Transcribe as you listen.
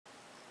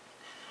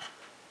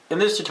In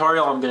this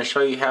tutorial I'm going to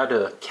show you how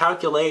to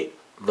calculate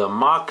the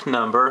Mach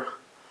number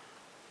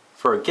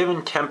for a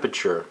given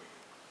temperature.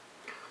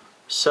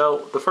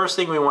 So the first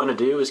thing we want to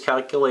do is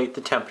calculate the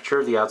temperature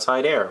of the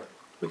outside air.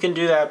 We can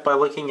do that by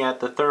looking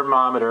at the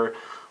thermometer,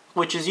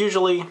 which is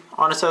usually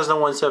on a Cessna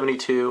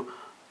 172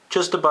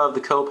 just above the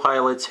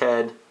co-pilot's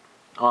head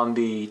on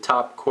the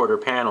top quarter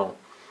panel.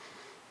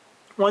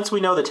 Once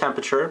we know the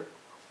temperature,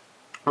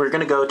 we're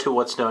going to go to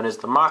what's known as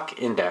the Mach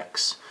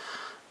Index.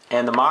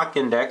 And the Mach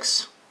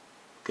Index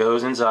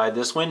goes inside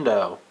this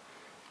window.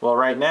 Well,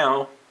 right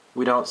now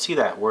we don't see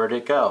that. Where'd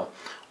it go?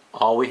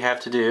 All we have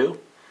to do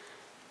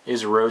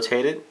is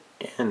rotate it,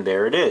 and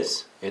there it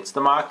is. It's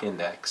the Mach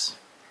Index.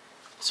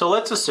 So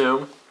let's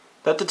assume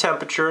that the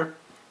temperature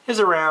is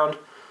around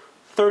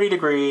 30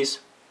 degrees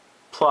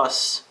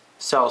plus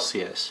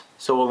Celsius.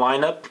 So we'll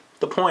line up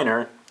the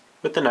pointer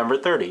with the number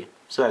 30.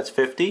 So that's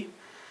 50.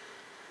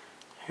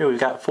 Here we've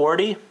got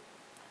 40.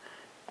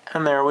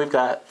 And there we've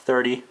got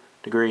 30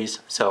 degrees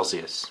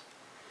Celsius.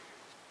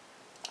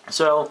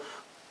 So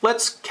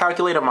let's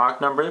calculate a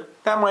Mach number.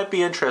 That might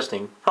be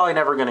interesting. Probably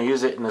never going to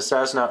use it in a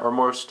Cessna or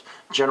most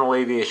general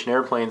aviation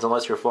airplanes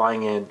unless you're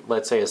flying in,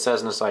 let's say, a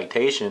Cessna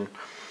Citation.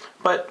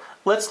 But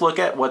let's look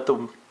at what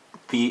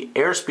the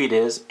airspeed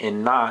is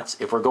in knots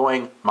if we're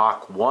going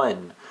Mach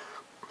 1.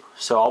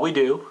 So all we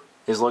do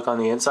is look on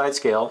the inside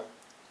scale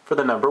for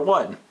the number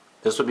 1.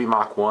 This would be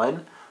Mach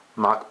 1,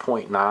 Mach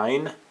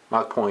 0.9,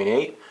 Mach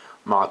 0.8,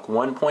 Mach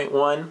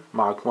 1.1,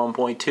 Mach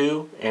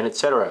 1.2, and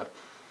etc.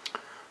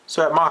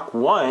 So at Mach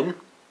 1,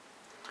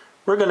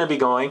 we're going to be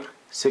going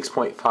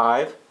 6.5,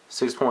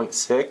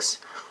 6.6,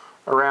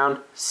 around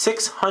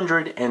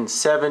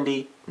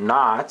 670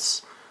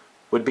 knots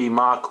would be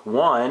Mach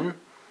 1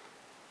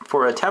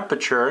 for a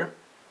temperature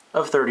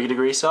of 30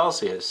 degrees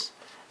Celsius.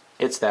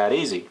 It's that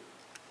easy.